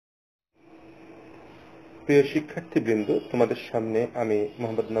প্রিয় শিক্ষার্থীবৃন্দ, তোমাদের সামনে আমি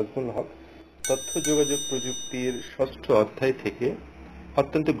মোহাম্মদ নাজমুল হক তথ্য যোগাযোগ প্রযুক্তির ষষ্ঠ অধ্যায় থেকে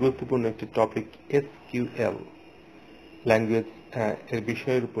অত্যন্ত গুরুত্বপূর্ণ একটি টপিক এসকিউএল ল্যাঙ্গুয়েজ এর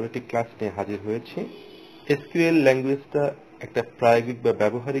বিষয়ের উপর একটি ক্লাস নিয়ে হাজির হয়েছি। এসকিউএল ল্যাঙ্গুয়েজটা একটা প্রায়োগিক বা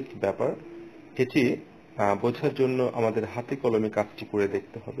ব্যবহারিক ব্যাপার। এটি বোঝার জন্য আমাদের হাতে কলমে কাজটি করে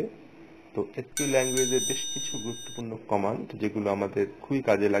দেখতে হবে। তো এসকিউএল ল্যাঙ্গুয়েজের বেশ কিছু গুরুত্বপূর্ণ কমান্ড যেগুলো আমাদের খুবই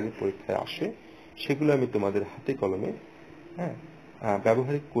কাজে লাগে, পরীক্ষায় আসে, সেগুলো আমি তোমাদের হাতে কলমে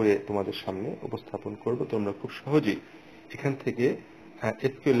ব্যবহারিক করে তোমাদের সামনে উপস্থাপন করব। তোমরা খুব সহজেই এখান থেকে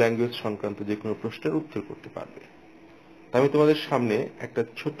এসকিউএল ল্যাঙ্গুয়েজ সংক্রান্ত যে কোনো প্রশ্নের উত্তর করতে পারবে। আমি তোমাদের সামনে একটা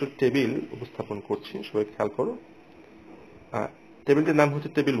ছোট্ট টেবিল উপস্থাপন করছি, সবাই খেয়াল করো। টেবিলটির নাম হচ্ছে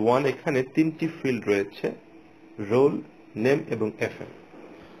টেবিল 1। এখানে 3টি ফিল্ড রয়েছে, রোল, নেম এবং এফএম।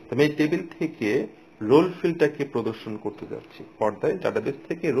 আমি এই টেবিল থেকে রোল ফিল্ডটাকে প্রদর্শন করতে যাচ্ছি, পর্দায় ডাটাবেস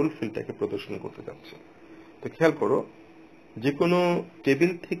থেকে রোল ফিল্ডটাকে প্রদর্শন করতে যাচ্ছি। তো খেয়াল করো, যে কোনো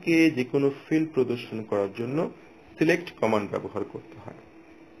টেবিল থেকে যে কোনো ফিল্ড প্রদর্শন করার জন্য সিলেক্ট কমান্ড ব্যবহার করতে হয়।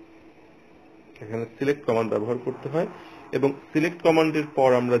 এখানে সিলেক্ট কমান্ড ব্যবহার করতে হয় এবং সিলেক্ট কমান্ডের পর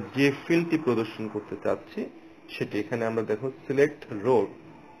আমরা যে ফিল্ডটি প্রদর্শন করতে চাচ্ছি সেটি এখানে আমরা দেখো সিলেক্ট রোল,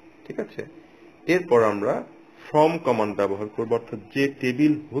 ঠিক আছে। এরপর আমরা ফ্রম কমান্ড ব্যবহার করব, অর্থাৎ যে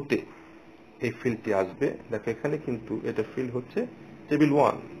টেবিল হতে এই ফিল্ডটি আসবে। দেখো এখানে কিন্তু এটা ফিল্ড হচ্ছে টেবিল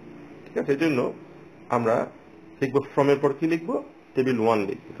 1, ঠিক আছে। এজন্য আমরা লিখবো ফ্রম এর পর কি লিখবো, টেবিল 1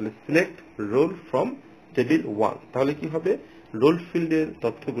 লিখবো। তাহলে সিলেক্ট রোল ফ্রম টেবিল 1। তাহলে কি হবে, রোল ফিল্ডের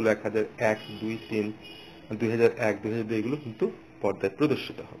তথ্যগুলো 1001, 2, 3, 2001, 2002 এগুলো কিন্তু পর্দায়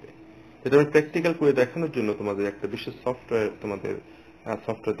প্রদর্শিত হবে। এটা আমি প্র্যাকটিক্যাল করে দেখানোর জন্য তোমাদের একটা বিশেষ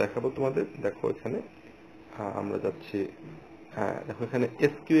সফটওয়্যার দেখাবো তোমাদের। দেখো এখানে আমরা যাচ্ছি, দেখো এখানে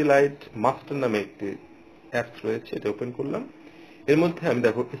এসকিউএলাইট মাস্টার নামে একটি অ্যাপস রয়েছে, এটা ওপেন করলাম। এর মধ্যে আমি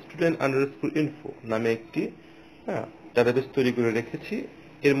দেখো স্টুডেন্ট আন্ডারস্কোর ইনফো নামে একটি ডাটাবেস তৈরি করে রেখেছি।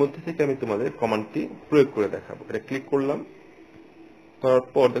 এর মধ্যে থেকে আমি তোমাদের কমান্ডটি প্রয়োগ করে দেখাবো। এটা ক্লিক করলাম, করার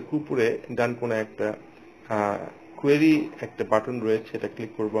পর দেখো উপরে ডান কোণে একটা কোয়েরি একটা বাটন রয়েছে, এটা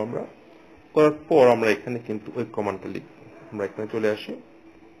ক্লিক করব আমরা। করার পর আমরা এখানে কিন্তু ওই কমান্ডটা লিখব। আমরা এখানে চলে আসি,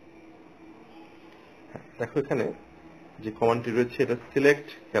 দেখো এখানে যে কমান্ডটি রয়েছে এটা সিলেক্ট,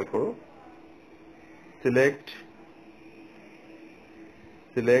 খেয়াল করো,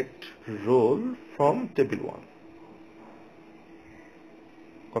 select role from table 1।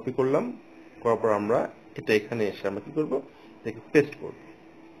 Copy করলাম, করার পর আমরা এটা এখানে এসে আমরা কি করব, এটাকে পেস্ট করব।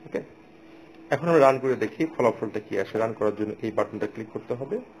 ওকে, এখন আমরা রান করে দেখি ফলাফলটা কি আসে। রান করার জন্য এই বাটনটা ক্লিক করতে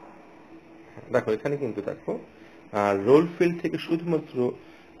হবে। দেখো এখানে কিন্তু দেখো রোল ফিল্ড থেকে শুধুমাত্র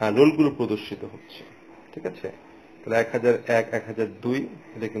রোলগুলো প্রদর্শিত হচ্ছে, ঠিক আছে। তাহলে 1001, 1002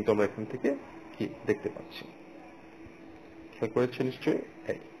 এটা কিন্তু আমরা এখান থেকে কি দেখতে পাচ্ছি, খেয়াল করেছো নিশ্চয়ই।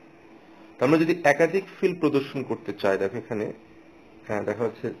 আমরা যদি একাধিক ফিল্ড প্রদর্শন করতে চাই, দেখো এখানে দেখা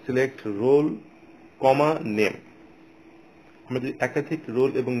যাচ্ছে সিলেক্ট রোল কমা নেম। আমরা যদি একাধিক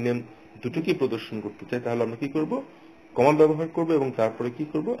রোল এবং নেম দুটোকে প্রদর্শন করতে চাই তাহলে আমরা কি করব, কমা ব্যবহার করব এবং তারপরে কি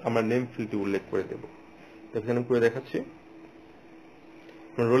করব, আমরা নেম ফিল্ডটি উল্লেখ করে দেব। এখানে করে দেখাচ্ছি,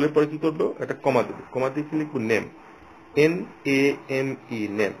 রোলের পরে কি করব, একটা কমা দেব, কমা দিয়ে কি লিখবো, নেম, NAME,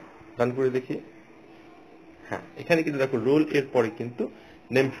 নেম। রান করে দেখি, হ্যাঁ এখানে কিন্তু দেখো রোল এর পরে কিন্তু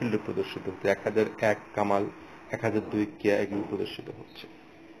নেম ফিল্ডে প্রদর্শিত হচ্ছে, 1001 কামাল, 1002 কেয়া, এগুলো প্রদর্শিত হচ্ছে,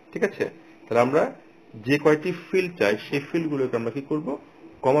 ঠিক আছে। তাহলে আমরা যে কয়টি ফিল্ড চাই সেই ফিল্ডগুলোকে আমরা কি করব,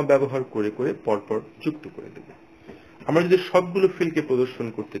 কমা ব্যবহার করে করে পরপর যুক্ত করে দেব। আমরা যদি সবগুলো ফিল্ডকে প্রদর্শন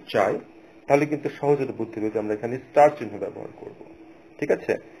করতে চাই তাহলে কিন্তু সহজে বুঝতে হবে যে আমরা এখানে স্টার চিহ্ন ব্যবহার করব, ঠিক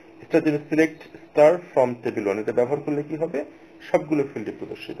আছে। স্টার চিহ্ন, সিলেক্ট স্টার ফ্রম টেবিল 1, এটা ব্যবহার করলে কি হবে, সবগুলো ফিল্ডে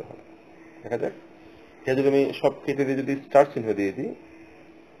প্রদর্শিত হবে। দেখা যাক, এটা যদি আমি সব কেটে দিয়ে যদি স্টার চিহ্ন দিয়ে দিই,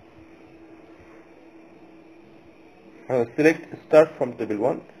 সিলেক্ট স্টার ফ্রম টেবিল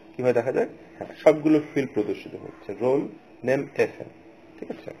 1, কি হয় দেখা যাক, হ্যাঁ সবগুলো ফিল্ড প্রদর্শিত হচ্ছে, রোল, নেম, এফএম, ঠিক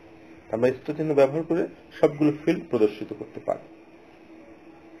আছে। আমরা স্টার চিহ্ন ব্যবহার করে সবগুলো ফিল্ড প্রদর্শিত করতে পারি।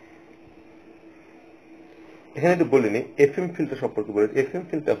 এখানে একটু বলে নিই এফএম ফিল্ডটা সম্পর্কে। বলে এফএম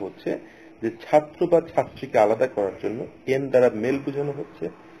ফিল্ডটা হচ্ছে যে ছাত্র বা ছাত্রীকে আলাদা করার জন্য এম দ্বারা মেল বোঝানো হচ্ছে,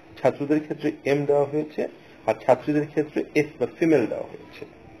 ছাত্রদের ক্ষেত্রে এম দেওয়া হয়েছে আর ছাত্রীদের ক্ষেত্রে এফ বা ফিমেল দেওয়া হয়েছে।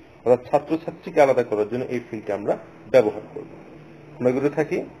 অর্থাৎ ছাত্র ছাত্রীকে আলাদা করার জন্য এই ফিল্ডটি আমরা ব্যবহার করব। আমরা এগুলো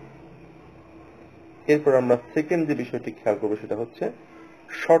থাকি। এরপর আমরা সেকেন্ড যে বিষয়টি খেয়াল করবো সেটা হচ্ছে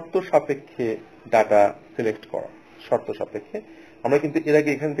শর্ত সাপেক্ষে ডাটা সিলেক্ট করা। শর্ত সাপেক্ষে আমরা কিন্তু এর আগে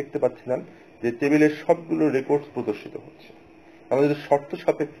এখানে দেখতে পাচ্ছিলাম যে টেবিলের সবগুলো রেকর্ডস প্রদর্শিত হচ্ছে। আমরা যদি শর্ত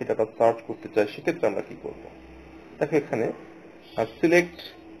সাপেক্ষে ডাটা সার্চ করতে চাই সেক্ষেত্রে আমরা কি করব, দেখো এখানে select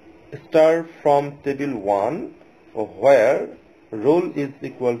star from table 1 where role is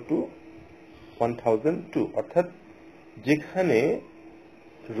equal to 1002 অর্থাৎ যেখানে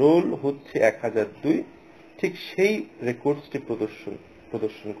রোল হচ্ছে 1002 ঠিক সেই রেকর্ডসটি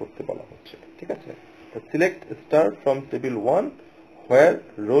প্রদর্শন করতে বলা হচ্ছে। ঠিক আছে, তো select star from table 1 where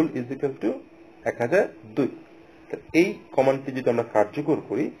role is equal to 1002। এই কমান্ডটি যদি আমরা কার্যকর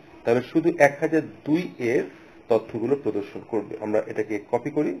করি তাহলে শুধু 1002 এর তথ্যগুলো প্রদর্শন করবে। আমরা এটাকে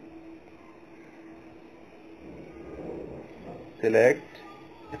কপি করি, সিলেক্ট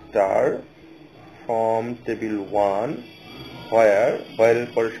স্টার ফ্রম টেবিল 1 হোয়ার এর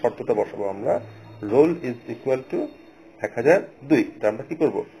পরে শর্তটা বসাবো আমরা, রোল ইজ ইকুয়াল টু 1002। এটা আমরা কি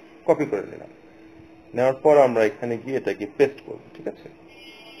করব, কপি করে নিলাম। নেওয়ার পর আমরা এখানে গিয়ে এটাকে পেস্ট করব। ঠিক আছে,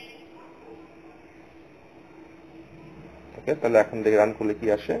 ওকে, তাহলে এখন দেখে রান করলে কি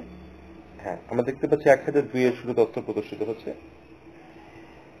আসে। হ্যাঁ, আমরা দেখতে পাচ্ছি 1002 এর শুধু তথ্য প্রদর্শিত হচ্ছে।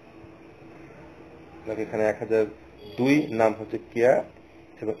 এখানে 1002 নাম হচ্ছে কেয়া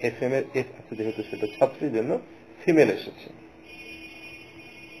এবং FM এর এফ আছে যেহেতু সেটা ছাত্রীর জন্য ফিমেল এসেছে।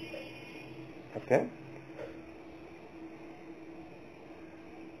 ওকে,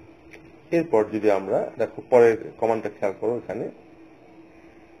 এরপর যদি আমরা দেখো পরের কমান্ডটা খেয়াল করো, এখানে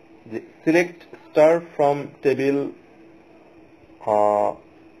যে সিলেক্ট স্টার ফ্রম টেবিল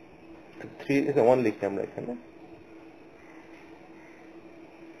 1 লিখে আমরা এখানে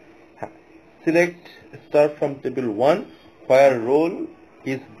select star from table 1 where role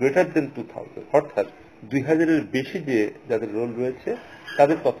is greater than 2000 অর্থাৎ 2000 এর বেশি যে যাদের রোল রয়েছে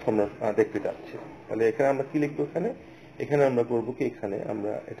তাদের তথ্য আমরা দেখতে যাচ্ছি। তাহলে এখানে আমরা কি লিখবো, এখানে আমরা করবো কি, এখানে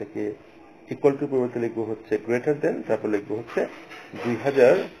আমরা এটাকে ইকুয়াল টু পরিবর্তে লিখবো হচ্ছে গ্রেটার দেন, তারপর লিখবো হচ্ছে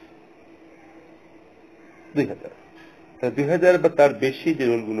 2000 বা তার বেশি যে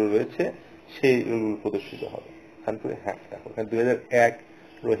রোলগুলো রয়েছে সেই রোলগুলো প্রদর্শিত হবে। তারপরে হ্যাঁ দেখো এখানে 2001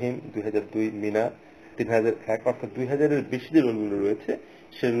 রহিম, 2002 মিনা, 3001 অর্থাৎ 2000 এর বেশি যে রোলগুলো রয়েছে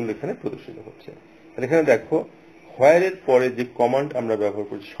সেগুলো এখানে প্রদর্শিত হচ্ছে। আর এখানে দেখো হোয়ার এর পরে যে কমান্ড আমরা ব্যবহার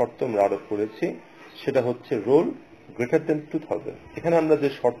করেছি, শর্ত আমরা আরোপ করেছি, সেটা হচ্ছে রোল গ্রেটার দেন 2000। এখানে আমরা যে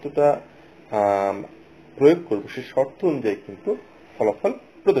শর্তটা প্রয়োগ করব সেই শর্ত অনুযায়ী কিন্তু ফলাফল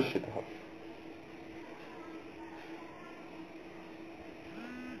প্রদর্শিত হবে।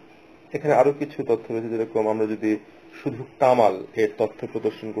 এখানে আরো কিছু তথ্য রয়েছে, যেরকম আমরা যদি শুধু কামাল এর তথ্য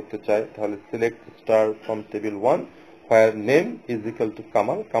প্রদর্শন করতে চাই তাহলে select star from table 1 where name is equal to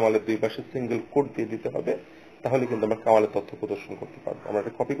Kamal, কামালের দুই পাশে সিঙ্গেল কোড দিয়ে দিতে হবে, তাহলে কিন্তু আমরা কামালের তথ্য প্রদর্শন করতে পারবো। আমরা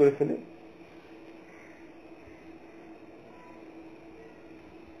এটা কপি করে ফেলি,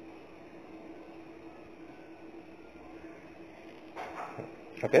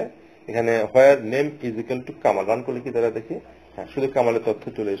 ওকে, এখানে হোয়ার name is equal to Kamal run করলে কি দ্বারা দেখি, হ্যাঁ শুধু কামালের তথ্য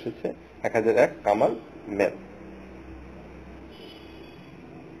চলে এসেছে, 1001 কামাল মেল।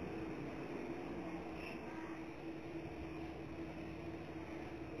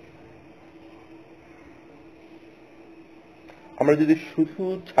 আমরা যদি শুধু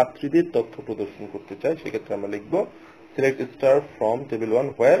ছাত্রীদের তথ্য প্রদর্শন করতে চাই সেক্ষেত্রে আমরা লিখবো select star from table 1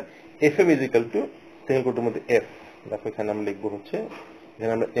 where FM is equal to single কোটের মধ্যে F। দেখো এখানে আমরা লিখবো হচ্ছে,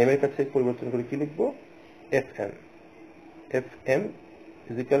 এখানে আমরা M এর কাছে পরিবর্তন করে কি লিখবো, FM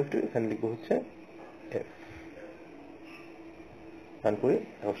ইজ ইকুয়াল টু এখানে লিখবো হচ্ছে F। রান করি,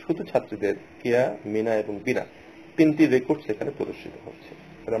 শুধু ছাত্রীদের কেয়া, মিনা এবং বিনা তিনটি রেকর্ড সেখানে প্রদর্শিত হচ্ছে।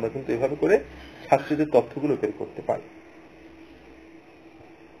 তাহলে আমরা কিন্তু এভাবে করে ছাত্রীদের তথ্যগুলো বের করতে পারি।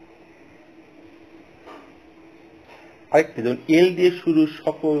 আরেকটি যেমন এল দিয়ে শুরু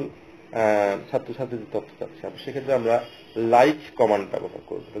সকল ছাত্রছাত্রীদের তথ্য চাচ্ছি, সেক্ষেত্রে আমরা লাইক কমান্ড ব্যবহার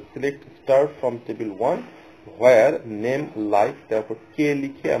করব। Select star from table 1 where name like, তারপর কে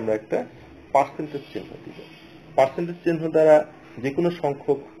লিখে আমরা একটা পার্সেন্টেজ চিহ্ন দিব। পার্সেন্টেজ চিহ্ন দ্বারা যে কোনো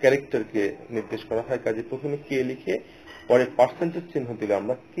সংখ্যক ক্যারেক্টারকে নির্দেশ করা হয়, কাজে প্রথমে কে লিখে পরে পার্সেন্টেজ চিহ্ন দিলে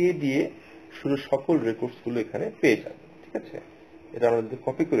আমরা কে দিয়ে শুরু সকল রেকর্ডস গুলো এখানে পেয়ে যাব। ঠিক আছে, এটা আমরা যদি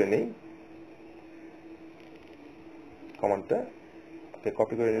কপি করে নেই, কমান্ডটা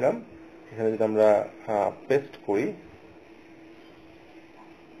কপি করে নিলাম, এখানে যদি আমরা পেস্ট করি,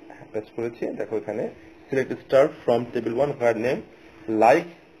 পেস্ট করেছি, দেখো এখানে select star from table 1 where name like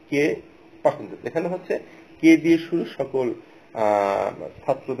K percentage, এখানে হচ্ছে কে দিয়ে শুরু সকল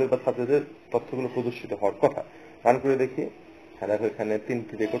ছাত্রদের বা ছাত্রীদের তথ্যগুলো প্রদর্শিত হওয়ার কথা। রান করে দেখি, হ্যাঁ দেখো এখানে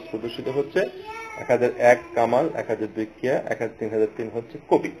তিনটি রেকর্ড প্রদর্শিত হচ্ছে, 1001 কামাল, 1002 কেয়া, 3003 হচ্ছে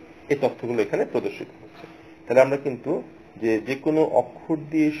কবি, এই তথ্যগুলো এখানে প্রদর্শিত হচ্ছে। তাহলে আমরা কিন্তু যে কোনো অক্ষর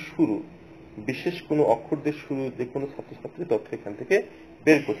দিয়ে শুরু, বিশেষ কোনো অক্ষর দিয়ে শুরু যে কোনো ছাত্রছাত্রী তথ্য এখান থেকে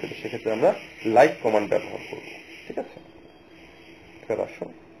বের করতে হবে, সেক্ষেত্রে আমরা লাইক কমান্ড ব্যবহার করব। ঠিক আছে, আসো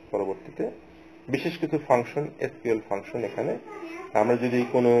পরবর্তীতে বিশেষ কিছু ফাংশন, SQL ফাংশন, এখানে আমরা যদি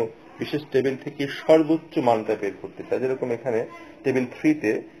কোনো বিশেষ টেবিল থেকে সর্বোচ্চ মানটা বের করতে চাই, যেরকম এখানে টেবিল 3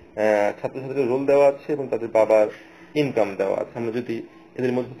 তে ছাত্রছাত্রীদের রোল দেওয়া আছে এবং তাদের বাবার ইনকাম দেওয়া আছে। আমরা যদি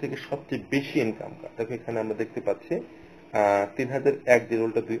এদের মধ্যে থেকে সবচেয়ে বেশি ইনকাম দেখো এখানে আমরা দেখতে পাচ্ছি 3001 যে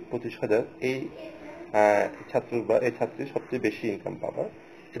রোলটা 25,000 এই ছাত্র বা এই ছাত্রী সবচেয়ে বেশি ইনকাম পাবার।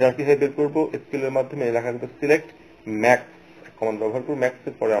 এটা কিভাবে বের করবো? স্কিল এর মাধ্যমে লেখা কিন্তু সিলেক্ট ম্যাক্স কমান্ড ব্যবহার করবো। ম্যাক্স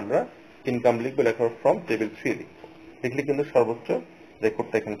এর পরে আমরা ইনকাম লিখবো, লেখার ফ্রম টেবিল 3 লিখবো। লিখলে কিন্তু সর্বোচ্চ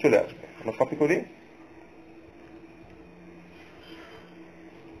রেকর্ডটা এখানে চলে আসবে। আমরা কপি করি,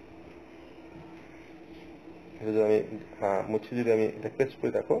 আমি মুছে যদি আমি এটা পেস্ট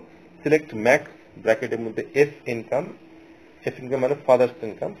করে দেখো সিলেক্ট ম্যাক্স ব্র্যাকেটের মধ্যে এফ ইনকাম মানে ফাদার্স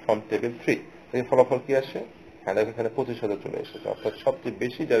ইনকাম ফ্রম টেবিল 3। এই ফলাফল কি আসে? হ্যাঁ দেখো এখানে 25,000 চলে এসেছে, অর্থাৎ সবচেয়ে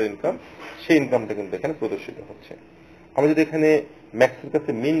বেশি যার ইনকাম সেই ইনকামটা কিন্তু এখানে প্রদর্শিত হচ্ছে। আমরা যদি এখানে ম্যাক্সের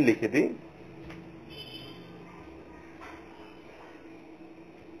কাছে মিন লিখে দিই,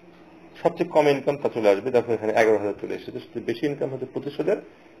 সবচেয়ে কম ইনকাম তা চলে আসবে। দেখো এখানে 11,000 চলে এসেছে। সবচেয়ে বেশি ইনকাম হচ্ছে 25,000,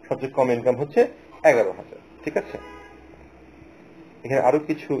 সবচেয়ে কম ইনকাম হচ্ছে 11,000। ঠিক আছে, এখানে আরো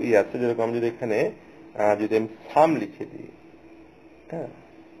কিছু আছে, যেরকম আমি যদি এখানে যদি আমি সাম লিখে দিই, হ্যাঁ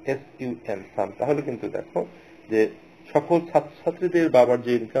SUM সাম, তাহলে কিন্তু দেখো যে সকল ছাত্রছাত্রীদের বাবার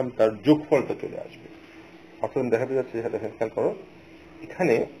যে ইনকাম তার যোগফলটা চলে আসবে। অর্থাৎ দেখাতে যাচ্ছে, খেয়াল করো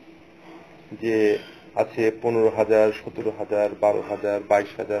এখানে যে আছে 15,000, 17,000, 12,000,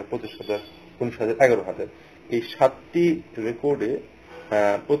 22,000, 25,000, 19,000, 11,000, এই 7টি রেকর্ডে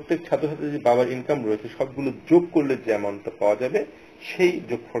প্রত্যেক ছাত্রছাত্রীর বাবার ইনকাম রয়েছে, সবগুলো যোগ করলে যে অ্যামাউন্টটা পাওয়া যাবে সেই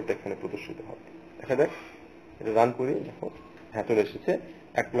যোগফলটা এখানে প্রদর্শিত হবে। দেখা যাক, এটা রান করি, দেখো হ্যাঁ চলে এসেছে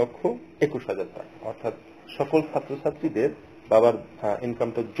 1,21,000 টাকা। অর্থাৎ সকল ছাত্রছাত্রীদের বাবার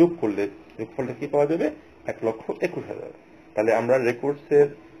ইনকামটা যোগ করলে যোগফলটা কি পাওয়া যাবে? 1,21,000। তাহলে আমরা রেকর্ডসের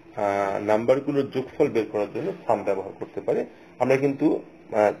নাম্বারগুলোর যোগফল বের করার জন্য সাম ব্যবহার করতে পারি। আমরা কিন্তু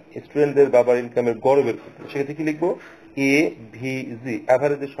স্টুডেন্টদের বাবার ইনকামের গড় বের করতে পারি। সেক্ষেত্রে কি লিখবো? AVG,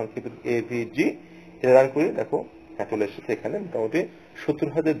 অ্যাভারেজের সংক্ষেপে AVG। এটা রান করি, দেখো হ্যাঁ চলে এসেছে এখানে মোটামুটি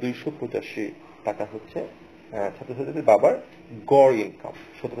 70,285 টাকা হচ্ছে ছাত্রছাত্রীদের বাবার গড় ইনকাম,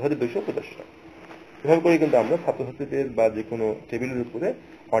 70,285 টাকা। এভাবে করে কিন্তু আমরা ছাত্রছাত্রীদের বা যে কোনো টেবিলের উপরে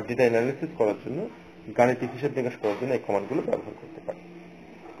ডেটা অ্যানালিসিস করার জন্য, গাণিতিক হিসাব নিকাশ করার জন্য এই কমান্ডগুলো ব্যবহার করতে পারি।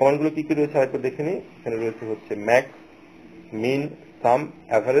 কমান্ডগুলো কি কি রয়েছে আরেকবার দেখে নিই। এখানে রয়েছে হচ্ছে ম্যাক্স, মিন, সাম,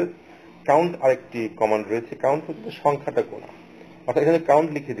 অ্যাভারেজ, কাউন্ট। আরেকটি কমান্ড রয়েছে, কাউন্ট হচ্ছে সংখ্যাটা গোনা। অর্থাৎ এখানে কাউন্ট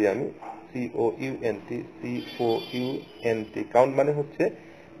লিখে দিই আমি, COUNT। কাউন্ট মানে হচ্ছে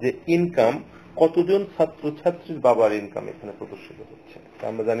যে ইনকাম, কতজন ছাত্রছাত্রীর বাবার ইনকাম এখানে প্রদর্শিত হচ্ছে।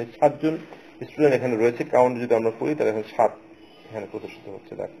 আমরা জানি 7 জন স্টুডেন্ট এখানে রয়েছে, কাউন্ট যদি আমরা করি তাহলে এখানে 7 এখানে প্রদর্শিত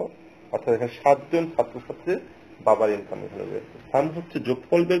হচ্ছে। দেখো অর্থাৎ এখানে 7 জন ছাত্রছাত্রীর বাবার ইনকাম এখানে রয়েছে। সাম হচ্ছে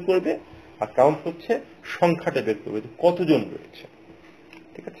যোগফল বের করবে, আর কাউন্ট হচ্ছে সংখ্যাটা বের করবে, কতজন রয়েছে।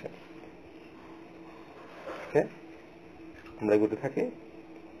 ঠিক আছে, আমরা এগোতে থাকি।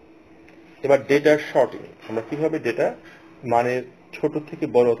 এবার ডেটার শর্টিং, আমরা কিভাবে ডেটা মানে ছোট থেকে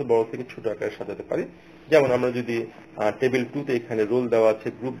বড় অথবা বড় থেকে ছোট আকারে সাজাতে পারি। যেমন আমরা যদি টেবিল 2তে এখানে রোল দেওয়া আছে,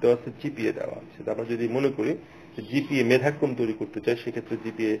 গ্রুপ দেওয়া আছে, জিপিএ দেওয়া আছে। আমরা যদি মনে করি যে জিপিএ মেধাক্রম তৈরি করতে চাই, সেক্ষেত্রে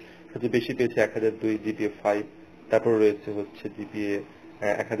জিপিএ সবচেয়ে বেশি পেয়েছে 1002, জিপিএ 5, তারপর রয়েছে হচ্ছে জিপিএ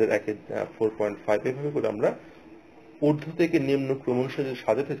 1001 4.5। এভাবে করে আমরা ঊর্ধ্ব থেকে নিম্ন ক্রম অনুসারে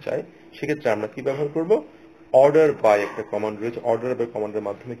সাজাতে চাই, সেক্ষেত্রে আমরা কি ব্যবহার করব? অর্ডার বাই একটা কমান্ড রয়েছে। অর্ডার বাই কমান্ডের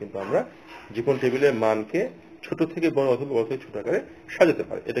মাধ্যমে কিন্তু আমরা যে কোনো টেবিলের মানকে ছোট থেকে বড় অথবা বড় থেকে ছোট আকারে সাজাতে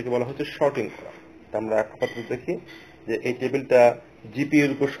পারি। এটাকে বলা হচ্ছে শর্টিং করা। আমরা আপাতত দেখি যে এই টেবিলটা জিপি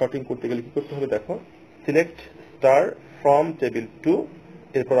এর উপর শর্টিং করতে গেলে কি করতে হবে। দেখো সিলেক্ট স্টার ফ্রম টেবিল 2,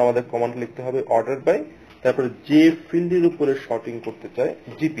 এরপর আমাদের কমান্ড লিখতে হবে অর্ডার বাই, তারপরে যে ফিল্ডের উপরে শর্টিং করতে চাই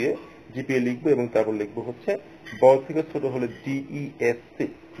জিপিএ লিখবো, এবং তারপর লিখবো হচ্ছে বড় থেকে ছোট হলে DESC,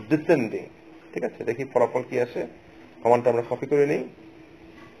 ডিসেন্ডিং। ঠিক আছে, দেখি ফলাফল কি আসে। কমান্ডটা আমরা কপি করে নিই,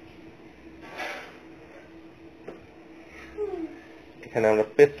 এখানে আমরা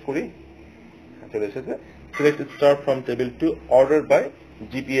পেস্ট করি, চলে এসেছে select star from table 2 order by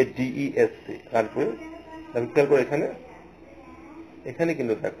GPA DESC। তারপরে খেয়াল করে এখানে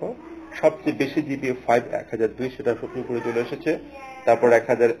কিন্তু দেখো সবচেয়ে বেশি জিপিএ 5 1002, সেটা সবচেয়ে উপরে চলে এসেছে। তারপর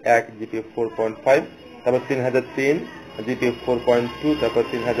 1001 জিপিএ 4.5, তারপর 3003 জিপিএ 4.2, তারপর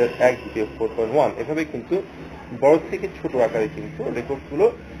 3001 জিপিএ 4.1। এভাবে কিন্তু বড় থেকে ছোট আকারে কিন্তু রেকর্ডগুলো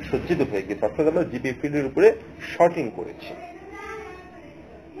সজ্জিত হয়ে গেছে, অর্থাৎ আমরা জিপিএ ফিল্ডের উপরে শর্টিং করেছি।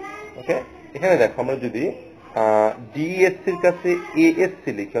 ওকে, এখানে দেখো আমরা যদি DESC এর কাছে ASC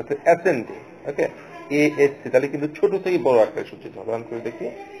লিখি, অর্থাৎ অ্যাসেন্ডিং, ওকে ASC, তাহলে কিন্তু ছোট থেকে বড় আকারে সজ্জিত হবে। রান করে দেখি,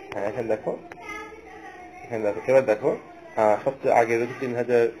 হ্যাঁ এখানে দেখো এবার দেখো সবচেয়ে আগে রয়েছে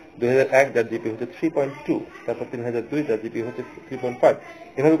 2001 যার জিপি হচ্ছে 3.2, তারপর 3002 যার জিপি হচ্ছে 3.5।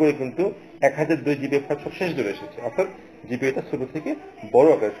 এভাবে করে কিন্তু 1002 জিপি সব শেষ চলে এসেছে, অর্থাৎ জিপিএটা ছোট থেকে বড়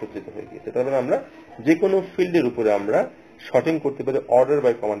আকারে সজ্জিত হয়ে গিয়েছে। তার মানে আমরা যে কোনো ফিল্ডের উপরে আমরা শর্টিং করতে পারি অর্ডার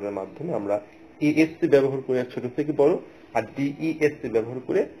বাই কমান্ডের মাধ্যমে। আমরা ইএসসি ব্যবহার করে ছোট থেকে বড় আর ডিইএসসি ব্যবহার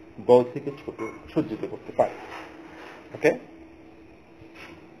করে বড় থেকে ছোট সজ্জিত করতে পারি। ওকে,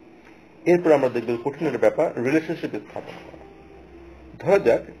 এরপর আমরা দেখব কঠিনের ব্যাপার রিলেশনশিপ স্থাপন করা। ধরা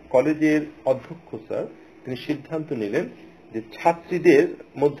যাক কলেজের অধ্যক্ষ স্যার তিনি সিদ্ধান্ত নিলেন যে ছাত্রীদের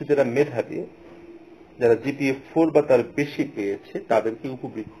মধ্যে যারা মেধাবী, যারা জিপিএ 4 বা তার বেশি পেয়েছে তাদেরকে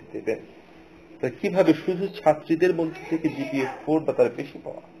উপবৃত্তি দেবেন। কিভাবে শুধু ছাত্রীদের মধ্যে থেকে জিপিএ 4 বা তার বেশি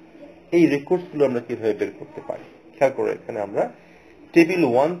পাওয়া, এই রেকর্ডস গুলো আমরা কিভাবে বের করতে পারি? খেয়াল করো, এখানে আমরা টেবিল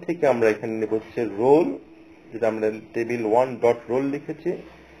 1 থেকে আমরা এখানে নেব হচ্ছে রোল, যেটা আমরা টেবিল 1 ডট রোল লিখেছি।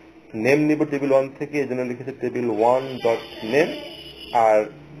 নেম নিব টেবিল 1 থেকে, এই জন্য লিখেছে টেবিল 1 ডট নেম। আর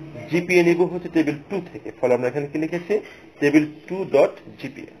জিপিএ নিব হচ্ছে টেবিল 2 থেকে, ফলে আমরা এখানে কি লিখেছি টেবিল 2 ডট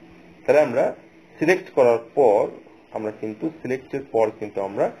জিপিএ। তাহলে আমরা সিলেক্ট করার পর আমরা কিন্তু সিলেক্টের পর কিন্তু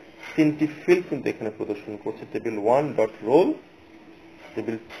আমরা তিনটি ফিল্ড কিন্তু এখানে প্রদর্শন করছে, table 1 dot role,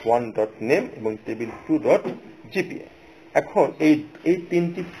 table 1 dot name এবং টেবিল 2 ডট জিপিএ। এখন এই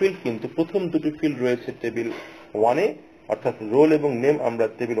তিনটি ফিল্ড কিন্তু প্রথম দুটি ফিল্ড রয়েছে টেবিল 1 এ, অর্থাৎ রোল এবং নেম আমরা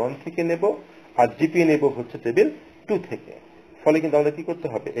টেবিল 1 থেকে নেব, আর জিপিএ নেব হচ্ছে টেবিল 2 থেকে। ফলে কিন্তু আমাদের কি করতে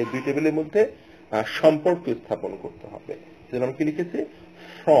হবে, এই দুই টেবিলের মধ্যে সম্পর্ক স্থাপন করতে হবে। যেটা আমরা কি লিখেছি,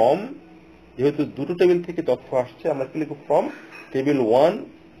 ফ্রম, যেহেতু দুটো টেবিল থেকে তথ্য আসছে আমরা কি লিখব, ফ্রম টেবিল 1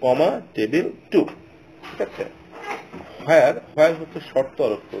 কমা টেবিল 2। ঠিক আছে, হোয়ার হচ্ছে শর্ত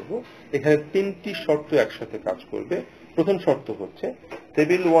আরোপ করব। এখানে তিনটি শর্ত একসাথে কাজ করবে। প্রথম শর্ত হচ্ছে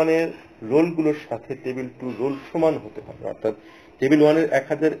টেবিল 1 এর রোলগুলোর সাথে টেবিল 2 রোল সমান হতে হবে, অর্থাৎ টেবিল 1 এর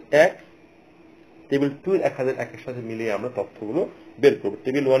 1001 টেবিল 2 এর 1001 এর সাথে মিলিয়ে আমরা তথ্যগুলো বের করব।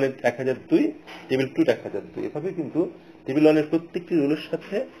 টেবিল 1 এর 1002, টেবিল 2 এর 1002, এভাবে কিন্তু টেবিল 1 এর প্রত্যেকটি রোলের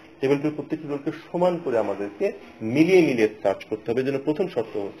সাথে টেবিল 2 এর প্রত্যেকটি রোলকে সমান করে আমাদেরকে মিলিয়ে সার্চ করতে হবে। এজন্য প্রথম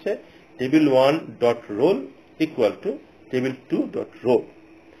শর্ত হচ্ছে table 1 dot role equal to table 2 dot role.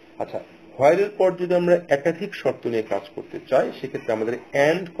 আচ্ছা, হোয়াইল এর পর যদি আমরা একাধিক শর্ত নিয়ে কাজ করতে চাই সেক্ষেত্রে আমাদের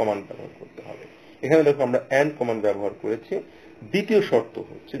এন্ড কমান্ড ব্যবহার করতে হবে। এখানে দেখো আমরা এন্ড কমান্ড ব্যবহার করেছি। দ্বিতীয় শর্ত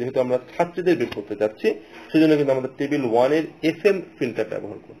হচ্ছে যেহেতু আমরা ছাত্রীদের বের করতে যাচ্ছি সেজন্য কিন্তু আমাদের টেবিল 1 এর এফএম ফিল্ডটা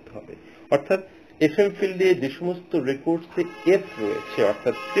ব্যবহার করতে হবে, অর্থাৎ এফএম ফিল্ডে যে সমস্ত রেকর্ডসে এফ রয়েছে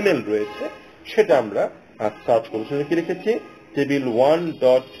অর্থাৎ ফিমেল রয়েছে সেটা আমরা সার্চ করব। সেজন্য কি লিখেছি, table 1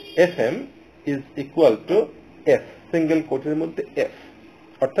 dot FM is equal to F, single কোটের মধ্যে এফ,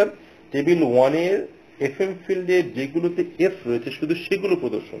 অর্থাৎ টেবিল 1 এর এফএম ফিল্ডে যেগুলোতে এফ রয়েছে শুধু সেগুলো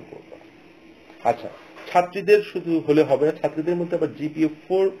প্রদর্শন করব। আচ্ছা, ছাত্রীদের শুধু হলে হবে না, ছাত্রীদের মধ্যে আবার জিপিএ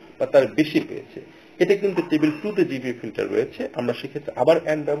 4 বা তার বেশি পেয়েছে, এটা কিন্তু টেবিল 2 তে জিপিএ ফিল্টার রয়েছে। আমরা সেক্ষেত্রে আবার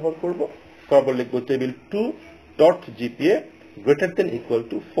এন্ড ব্যবহার করব, তারপর লিখব table 2 dot GPA greater than equal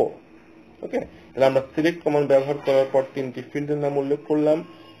to 4। ওকে, তাহলে আমরা সিলেক্ট কমান্ড ব্যবহার করার পর তিনটি ফিল্ডের নাম উল্লেখ করলাম,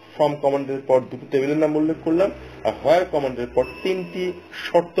 ফ্রম কমান্ডের পর দুটো টেবিলের নাম উল্লেখ করলাম, আর হোয়ার কমান্ডের পর তিনটি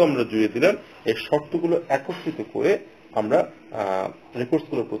শর্ত আমরা জুড়ে দিলাম। এই শর্তগুলো একত্রিত করে আমরা রেকর্ডস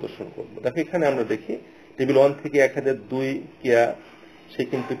গুলো প্রদর্শন করবো। দেখো এখানে আমরা দেখি টেবিল 1 থেকে 1002 কিয়া, সে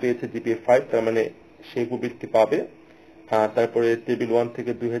কিন্তু পেয়েছে জিপিএ 5, তার মানে সে উপবৃত্তি পাবে। তারপরে টেবিল 1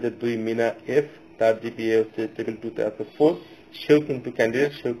 থেকে 2002 মিনা এফ, তার জিপিএ হচ্ছে টেবিল 2 তে আছে 4, সেও কিন্তু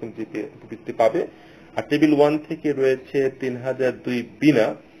ক্যান্ডিডেট, সেও কিন্তু জিপিএ উপবৃত্তি পাবে। আর টেবিল 1 থেকে রয়েছে 3002 বিনা,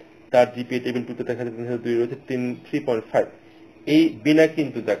 তার জিপিএ টেবিল 2 তে দেখা যাচ্ছে 3002 রয়েছে 3.5। এই বিনা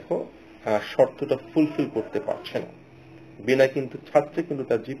কিন্তু দেখো শর্তটা ফুলফিল করতে পারছে না, বিনা কিন্তু ছাত্রী কিন্তু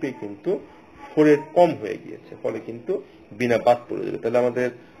তার জিপিএ কিন্তু 4 এর কম হয়ে গিয়েছে, ফলে কিন্তু বিনা বাদ পড়ে যাবে। তাহলে আমাদের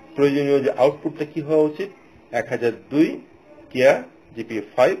প্রয়োজনীয় যে আউটপুটটা কি হওয়া উচিত, 1002 কিয়া জিপিএ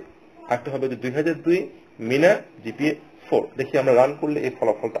 5, একটা হবে 2002 মিনা জিপিএ 4। দেখি আমরা রান করলে এই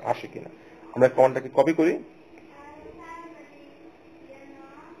ফলাফলটা আসে কিনা। আমরা কমান্ডটাকে কপি করি,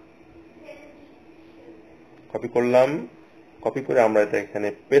 কপি করলাম, কপি করে আমরা এটা এখানে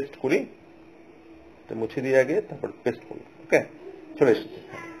পেস্ট করি, মুছে দিয়ে আগে তারপর পেস্ট করি। ওকে, চলে এসেছে,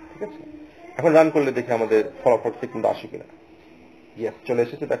 ঠিক আছে। এখন রান করলে দেখি আমাদের ফলাফল ঠিক কিন্তু আসে কিনা। ইয়েস, চলে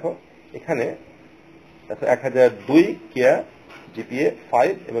এসেছে। দেখো এখানে দেখো 1002 কিয়া জিপিএ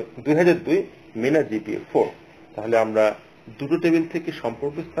 5 এবং 2002 মিনা জিপিএ 4। তাহলে আমরা দুটো টেবিল থেকে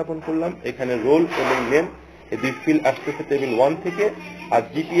সম্পর্ক স্থাপন করলাম। এখানে রোল এবং নেম এই দুই ফিল্ড আসতেছে টেবিল 1 থেকে, আর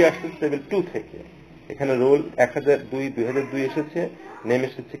জিপিএ আসতেছে টেবিল 2 থেকে। এখানে রোল 2002 এসেছে, নেম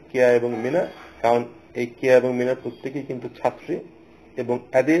এসেছে কেয়া এবং মিনা, কারণ এই কেয়া এবং মিনা প্রত্যেকেই কিন্তু ছাত্রী এবং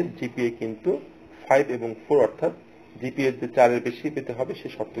এদের জিপিএ কিন্তু 5 এবং 4, অর্থাৎ জিপিএ যে 4 এর বেশি পেতে হবে সে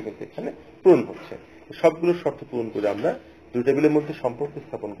শর্ত কিন্তু এখানে পূরণ হচ্ছে। সবগুলো শর্ত পূরণ করে আমরা দুই টেবিলের মধ্যে সম্পর্ক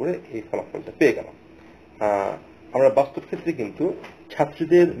স্থাপন করে এই ফলাফলটা পেয়ে গেলাম। আমরা বাস্তব ক্ষেত্রে কিন্তু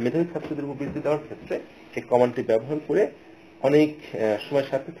ছাত্রীদের, মেধাবী ছাত্রীদের উপবৃত্তি দেওয়ার ক্ষেত্রে এই কমান্ডটি ব্যবহার করে অনেক সময়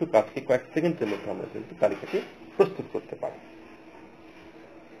সাপেক্ষ কাজকে কয়েক সেকেন্ডের মধ্যে আমরা কিন্তু তালিকাটি প্রস্তুত করতে পারি।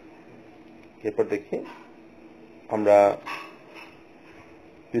 এরপর দেখি আমরা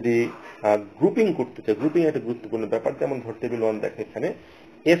যদি গ্রুপিং করতে চাই, গ্রুপিং একটা গুরুত্বপূর্ণ ব্যাপার। যেমন ধর টেবিল 1 দেখো, এখানে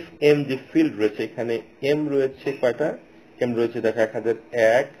এফ এম যে ফিল্ড রয়েছে, এখানে এম রয়েছে কয়টা? এম রয়েছে দেখো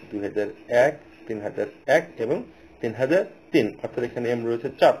 1001, 2001, 3001 এবং 3003, অর্থাৎ এখানে এম রয়েছে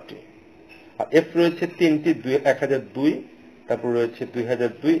 4টি। আর এফ রয়েছে 3টি, 1002, তারপর রয়েছে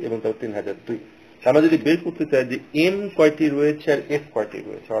 2002 এবং তারপর 3002। আমরা যদি বের করতে চাই যে এম কয়টি রয়েছে আর এফ কয়টি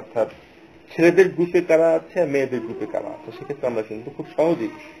রয়েছে, অর্থাৎ ছেলেদের গ্রুপে কারা আছে আর মেয়েদের গ্রুপে কারা আছে, সেক্ষেত্রে আমরা কিন্তু খুব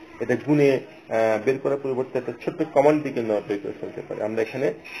সহজেই এটা গুণে বের করার পরিবর্তে একটা ছোট্ট কমান্ড দিয়ে কিন্তু আমরা বের করে ফেলতে পারি। আমরা এখানে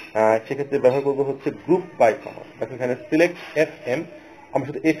সেক্ষেত্রে ব্যবহার করবো হচ্ছে গ্রুপ বাই কমান্ড। দেখো এখানে সিলেক্ট এফ এম, আমরা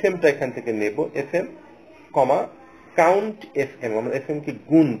শুধু এফ এমটা এখান থেকে নেব, এফ এম কমা কাউন্ট এফ এম, আমরা এফ এম কে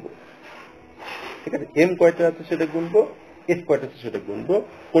গুনবো। ঠিক আছে, এম কয়টা আছে সেটা গুনবো, এফ কয়টা আছে সেটা গুনবো।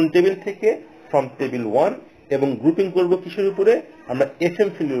 কোন টেবিল থেকে? From table 1। এবং গ্রুপিং করব কিসের উপরে? আমরা এফ এম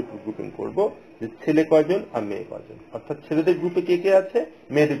ফিল্ডের উপর গ্রুপিং করব, যে ছেলে কয়জন আর মেয়ে কয়জন, অর্থাৎ ছেলেদের গ্রুপে কে কে আছে,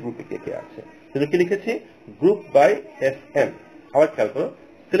 মেয়েদের গ্রুপে কে কে আছে। সেটা কি লিখেছি? Group by F M. আবার খেয়াল করো,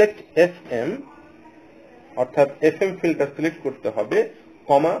 সিলেক্ট এফ এম, অর্থাৎ এফ এম ফিল্ডটা সিলেক্ট করতে হবে,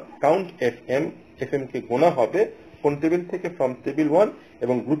 কমা count F M, F M K গোনা হবে কোন টেবিল থেকে? From table 1।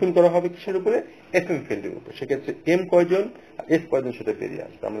 এবং গ্রুপিং করা হবে কিসের উপরে? এফ এম ফিল্ডের উপরে। সেক্ষেত্রে এম কয়জন আর এফ কয়জন সেটা বেরিয়ে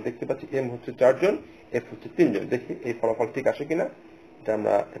আসবে। আমরা দেখতে পাচ্ছি এম হচ্ছে 4 জন, এফ হচ্ছে 3 জন। দেখি এই ফলাফল ঠিক আসে কিনা। এটা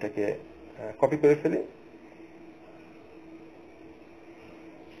আমরা এটাকে কপি করে ফেলি,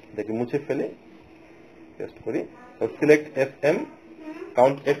 এটাকে মুছে ফেলি, পেস্ট করি। Select F M,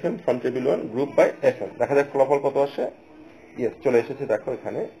 count F am from table 1, group by F M. দেখা যাক ফলাফল কত আসে। ইয়েস, চলে এসেছে। দেখো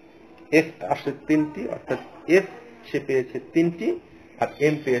এখানে এফ আসে 3টি, অর্থাৎ এফ সে পেয়েছে 3টি আর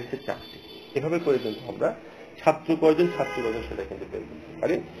এম পেয়েছে 4টি। এভাবে করে কিন্তু আমরা ছাত্র কয়জন, ছাত্র কয়জন সেটা কিন্তু বের করতে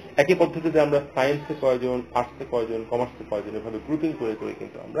পারি। একই পদ্ধতিতে আমরা সায়েন্সে কয়জন, আর্টসে কয়জন, কমার্সে কয়জন, এভাবে গ্রুপিং করে করে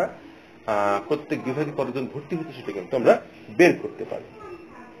কিন্তু আমরা প্রত্যেক বিভাগে কতজন ভর্তি হচ্ছে সেটা কিন্তু আমরা বের করতে পারি।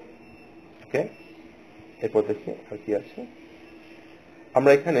 ওকে, এরপর দেখি আর কি আছে।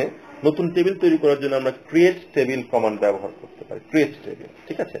 আমরা এখানে নতুন টেবিল তৈরি করার জন্য আমরা ক্রিয়েট টেবিল কমান্ড ব্যবহার করতে পারি। ক্রিয়েট টেবিল,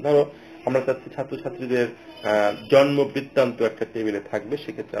 ঠিক আছে। ধরো আমরা চাচ্ছি ছাত্রছাত্রীদের জন্ম বৃত্তান্ত একটা টেবিলে থাকবে,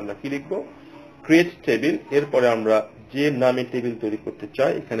 সেক্ষেত্রে আমরা কি লিখবো? Create table. এরপরে আমরা যে নামে টেবিল তৈরি করতে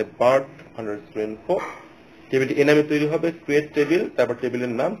চাই, এখানে বার্থ আন্ডারস্কোর ইনফো, টেবিলটি এ নামে তৈরি হবে, ক্রিয়েট টেবিল, তারপর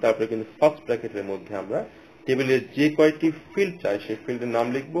টেবিলের নাম, তারপরে কিন্তু ফার্স্ট ব্র্যাকেটের মধ্যে আমরা টেবিলের যে কয়টি ফিল্ড চাই সেই ফিল্ডের নাম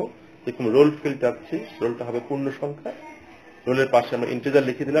লিখবো। যেরকম রোল ফিল্ড চাচ্ছি, রোলটা হবে পূর্ণ সংখ্যা, রোলের পাশে আমরা ইন্টিজার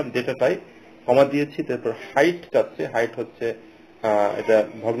লিখে দিলাম, ডেটা টাইপ কমা দিয়েছি। তারপর হাইট চাচ্ছে, হাইট হচ্ছে এটা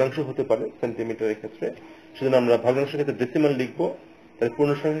ভগ্নাংশ হতে পারে সেন্টিমিটারের ক্ষেত্রে, সেজন্য আমরা ভগ্নাংশের ক্ষেত্রে ডেসিমাল লিখবো। তাহলে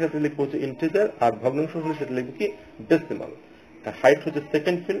পূর্ণ সংখ্যার ক্ষেত্রে লিখবো হচ্ছে ইন্টিজার, আর ভগ্নাংশ হলে সেটা লিখবো কি? ডেসিমাল। হাইট হচ্ছে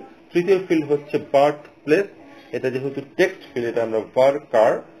সেকেন্ড ফিল্ড। তৃতীয় ফিল্ড হচ্ছে বার্থ প্লেস, এটা যেহেতু টেক্সট ফিল্ড, এটা আমরা var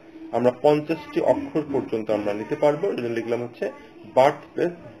কার, আমরা 50টি অক্ষর পর্যন্ত আমরা নিতে পারবো, এটা লিখলাম হচ্ছে বার্থ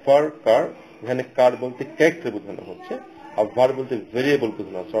প্লেস var কার। এখানে কার বলতে ক্যারেক্টার বোঝানো হচ্ছে, আর var বলতে ভেরিয়েবল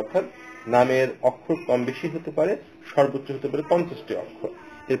বোঝানো হচ্ছে, অর্থাৎ নামের অক্ষর কম বেশি হতে পারে, সর্বোচ্চ হতে পারে 50টি অক্ষর।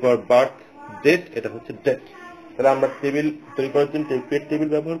 এরপর বার্থ ডেট, এটা হচ্ছে ডেট। তাহলে আমরা টেবিল তৈরি করার জন্য ক্রিয়েট টেবিল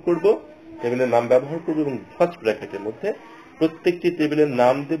ব্যবহার করব, টেবিলের নাম ব্যবহার করব এবং ফার্স্ট ব্র্যাকেটের মধ্যে প্রত্যেকটি টেবিলের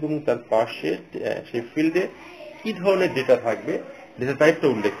নাম দেব এবং তার পাশে সেই ফিল্ডে কি ধরনের ডেটা থাকবে ডেটা টাইপটা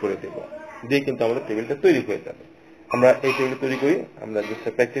উল্লেখ করে দেব, দিয়ে কিন্তু আমাদের টেবিলটা তৈরি হয়ে যাবে। আমরা এই টেবিল তৈরি করি, আমরা জাস্ট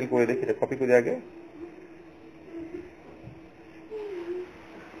প্র্যাকটিক্যাল করে দেখি, এটা কপি করি আগে,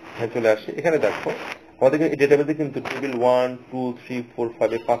 চলে আসি। এখানে দেখো আমাদের এই ডেটাবেসে কিন্তু টেবিল 1, 2, 3, 4,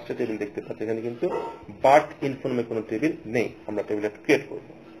 5 এই 5টা টেবিল দেখতে পাচ্ছি। এখানে কিন্তু বার্থ ইনফো নামে কোনো টেবিল নেই। আমরা টেবিল একটা ক্রিয়েট করব,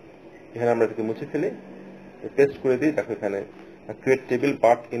 এখানে আমরা এটাকে মুছে ফেলি, পেস্ট করে দিই। দেখো এখানে create table,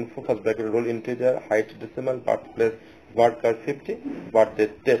 birth info, first bracket, role integer, height decimal, birth place var কার 50, বার্থ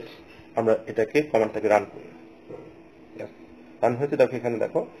ডেট। আমরা এটাকে কমান্ডটাকে রান করি, রান হয়েছে। দেখো এখানে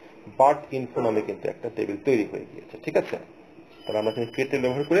দেখো বার্থ ইনফো নামে কিন্তু একটা টেবিল তৈরি হয়ে গিয়েছে, ঠিক আছে। তাহলে আমরা এখানে ক্রিয়েট টেবিল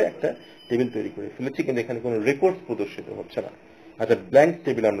ব্যবহার করে একটা টেবিল তৈরি করে ফেলেছি, কিন্তু এখানে কোনো রেকর্ডস প্রদর্শিত হচ্ছে না। একটা ব্ল্যাঙ্ক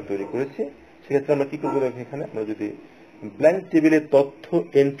টেবিল আমরা তৈরি করেছি, সেক্ষেত্রে আমরা কি করবো? দেখো এখানে আমরা যদি ব্ল্যাঙ্ক টেবিলে তথ্য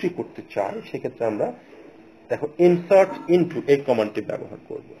এন্ট্রি করতে চাই, সেক্ষেত্রে আমরা দেখো ইনসার্ট ইনটু এই কমান্ডটি ব্যবহার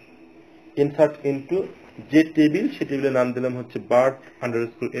করব। ইনসার্ট ইনটু যে টেবিল, সেই টেবিলের নাম দিলাম হচ্ছে বার্থ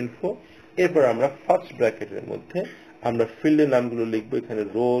আন্ডারস্কোর ইনফো। এরপর আমরা ফার্স্ট ব্র্যাকেটের মধ্যে আমরা ফিল্ডের নামগুলো লিখবো, এখানে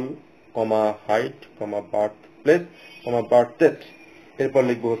রোল, কমা হাইট, কমা বার্থ প্লেস, কমা বার্থ ডেট। এরপর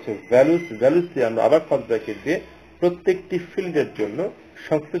লিখবো হচ্ছে ভ্যালুস, ভ্যালুস দিয়ে আমরা আবার ফার্স্ট ব্র্যাকেট দিয়ে প্রত্যেকটি ফিল্ডের জন্য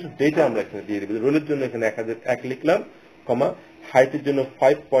সংশ্লিষ্ট ডেটা আমরা এখানে দিয়ে দেবো। রোলের জন্য এখানে 1001 লিখলাম, কমা হাইটের জন্য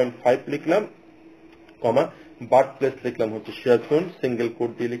 5.5 লিখলাম, কমা বার্থ প্লেস লিখলাম হচ্ছে সিরাজগঞ্জ সিঙ্গেল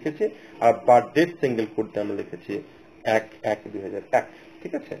কোড দিয়ে লিখেছি, আর বার্থ ডেট সিঙ্গেল কোড দিয়ে আমরা লিখেছি 1/1/2001।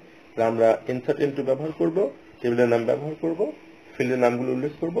 ঠিক আছে, আমরা ইনসার্ট ইনটু ব্যবহার করব, টেবিলের নাম ব্যবহার করব, ফিল্ডের নামগুলো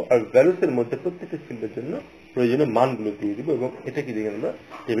উল্লেখ করব, আর ভ্যালুস এর মধ্যে প্রত্যেকটা ফিল্ডের জন্য প্রয়োজনীয় মানগুলো দিয়ে দিব এবং এটাকে দিয়ে আমরা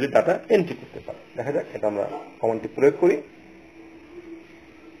টেবিলে ডাটা এন্ট্রি করতে পারি। দেখা যাক এটা আমরা কমান্ডটি প্রয়োগ করি।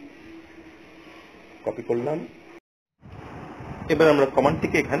 কপি করলাম, এবার আমরা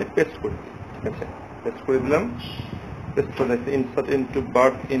কমান্ডটিকে এখানে পেস্ট করে দিই। ঠিক আছে, পেস্ট করে দিলাম। পেস্ট করে দিচ্ছি ইনসার্ট ইনটু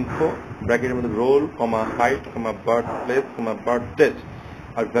বার্থ ইনফো, ব্র্যাকেটের মধ্যে রোল কমা হাইট কমা বার্থ প্লেস কমা বার্থ ডেট,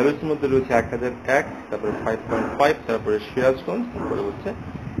 আর ভ্যালুসের মধ্যে রয়েছে 1001, তারপরে 5.5, তারপরে সিরাজগঞ্জ, তারপরে হচ্ছে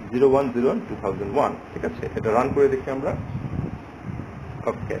 01/01/2001। ঠিক আছে, এটা রান করে দেখি আমরা।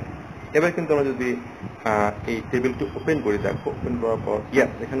 ওকে, এবার কিন্তু আমরা যদি এই টেবিলটি ওপেন করি, দেখো ওপেন করার পর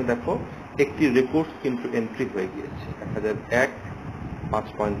ইয়াস এখানে দেখো একটি রেকর্ড কিন্তু এন্ট্রি হয়ে গিয়েছে 1001,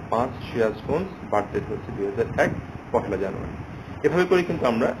 5.5 সিরাজগঞ্জ, বার্থ ডেট হচ্ছে 2001 পহেলা জানুয়ারি। এভাবে করে কিন্তু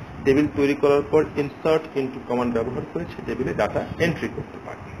আমরা টেবিল তৈরি করার পর ইনসার্ট ইনটু কমান্ড ব্যবহার করে সেই টেবিলে ডাটা এন্ট্রি করতে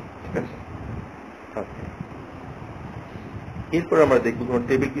পারি। ঠিক আছে, এরপর আমরা দেখবো কোন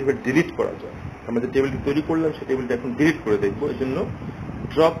টেবিল কিভাবে ডিলিট করা যায়। আমরা যে টেবিলটি তৈরি করলাম সেই টেবিলটা এখন ডিলিট করে দেখবো। এর জন্য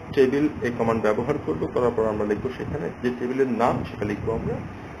ড্রপ টেবিল এই কমান্ড ব্যবহার করবো, করার পর আমরা লিখবো সেখানে যে টেবিলের নাম সেটা লিখবো আমরা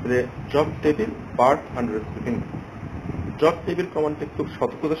drop table birth underscore info. Drop table কমান্ডটি খুব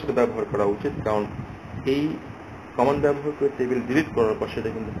সতর্কতার সাথে ব্যবহার করা উচিত, কারণ এই কমান্ড ব্যবহার করে টেবিল ডিলিট করার পর সেটা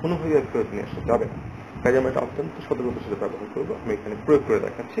কিন্তু কোনোভাবে ফেরত নিয়ে আসা যাবে না। কাজে আমরা এটা অত্যন্ত সতর্কতার সাথে ব্যবহার করবো। আমি এখানে প্রয়োগ করে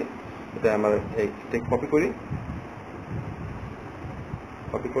দেখাচ্ছি। এটা আমরা কপি করি,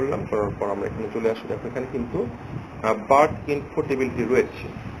 কপি করলাম, করার পর আমরা এখানে চলে আসি। দেখো এখানে কিন্তু বার্থ ইনফো টেবিলটি রয়েছে।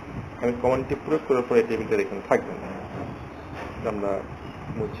 আমি কমান্ডটি প্রয়োগ করার পর এই টেবিলটা এখানে থাকবে না। আমরা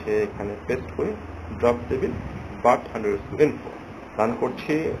মুছে এখানে পেস্ট করি drop table birth underscore info, run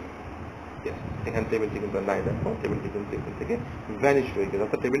করছি। এখানে টেবিলটি কিন্তু নাই, দেখো টেবিলটি কিন্তু এখান থেকে ভ্যানিশ হয়ে গেছে,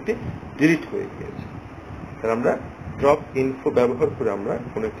 অর্থাৎ টেবিলটি ডিলিট হয়ে গিয়েছে। তাহলে আমরা ড্রপ ইনফো ব্যবহার করে আমরা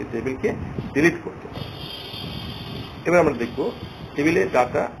কোন একটি টেবিলকে ডিলিট করতে পারি। এবার আমরা দেখবো টেবিলে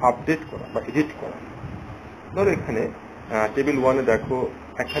ডাটা আপডেট করা বা এডিট করা। ধরো এখানে টেবিল 1-এ দেখো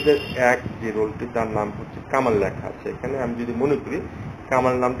 1001 যে রোলটি তার নাম হচ্ছে কামাল লেখা আছে। এখানে আমি যদি মনে করি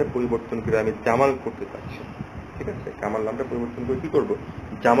কামাল নামটা পরিবর্তন করে আমি জামাল করতে চাচ্ছি, ঠিক আছে, কামাল নামটা পরিবর্তন করে কি করব,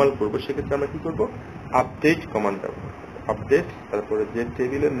 জামাল করব। সেক্ষেত্রে আমরা কি করব, আপডেট কমান্ড ব্যবহার করব। আপডেট, তারপরে যে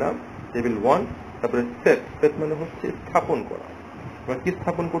টেবিলের নাম টেবিল 1, তারপরে সেট। সেট মানে হচ্ছে স্থাপন করা। আমরা কি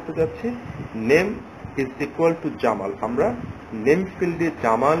স্থাপন করতে যাচ্ছি, name is equal to Jamal. আমরা নেম ফিল্ডে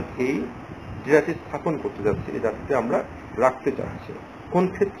জামাল এই ডেটাটি স্থাপন করতে যাচ্ছি, এই ডাটাটি আমরা রাখতে চাচ্ছি। কোন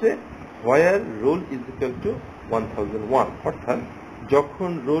ক্ষেত্রে, হোয়ার রোল ইজ ইকুয়াল টু 1001, অর্থাৎ যখন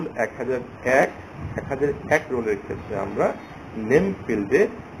রোল 1001 রোলের ক্ষেত্রে আমরা নেম ফিল্ডে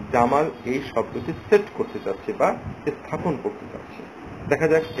জামাল এই শব্দটি সেট করতে চাচ্ছি বা স্থাপন করতে চাচ্ছি। দেখা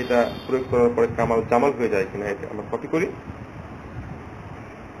যাক এটা প্রয়োগ করার পরে কামাল জামাল হয়ে যায় কিনা। এটা আমরা কপি করি,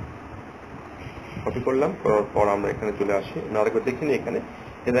 কপি করলাম, করার পর আমরা এখানে চলে আসি। আরেকবার দেখিনি, এখানে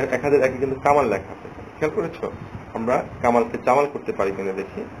 1001 কিন্তু কামাল লেখা আছে। খেয়াল করেছো, আমরা কামালকে জামাল করতে পারি কিনা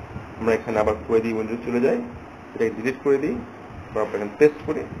দেখি। আমরা এখানে আবার কোয়েরি উইন্ডো চলে যাই, এটাকে ডিলিট করে দিই, তারপর এখানে পেস্ট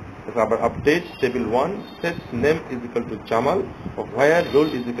করি, আবার update table 1 set name is equal to Jamal O where role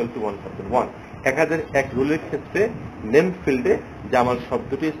is equal to 1001। 1001 রোলের ক্ষেত্রে নেম ফিল্ডে জামাল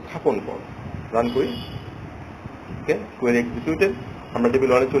শব্দটি স্থাপন করো। রান করি, ওকে, কোয়েরি এক্সিকিউটেড। আমরা টেবিল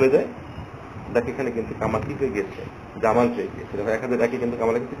 1-এ চলে যাই, দেখ এখানে কিন্তু কামাল কি হয়ে গেছে, জামাল হয়ে গিয়েছে। দেখো 1001 কিন্তু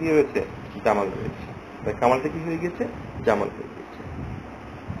কামালের ক্ষেত্রে কি হয়েছে, জামাল হয়েছে। কামালটা কি হয়ে গেছে, জামাল হয়ে গেছে।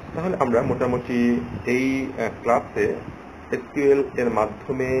 তাহলে আমরা মোটামুটি এই ক্লাসে এসকিউএল এর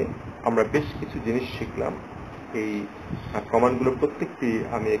মাধ্যমে আমরা বেশ কিছু জিনিস শিখলাম। এই কমান্ডগুলো প্রত্যেকটি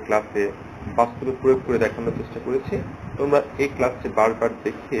আমি এই ক্লাসে বাস্তবে প্রয়োগ করে দেখানোর চেষ্টা করেছি। তোমরা এই ক্লাসে বারবার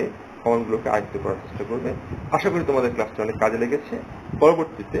দেখে কমান্ডগুলোকে আয়ত্ত করার চেষ্টা করবে। আশা করি তোমাদের ক্লাসটা অনেক কাজে লেগেছে।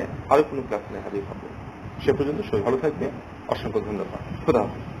 পরবর্তীতে আরো কোনো ক্লাস নিয়ে হাজির হবে। সে পর্যন্ত সবাই ভালো থাকবে। অসংখ্য ধন্যবাদ। খোদা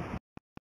হাফেজ।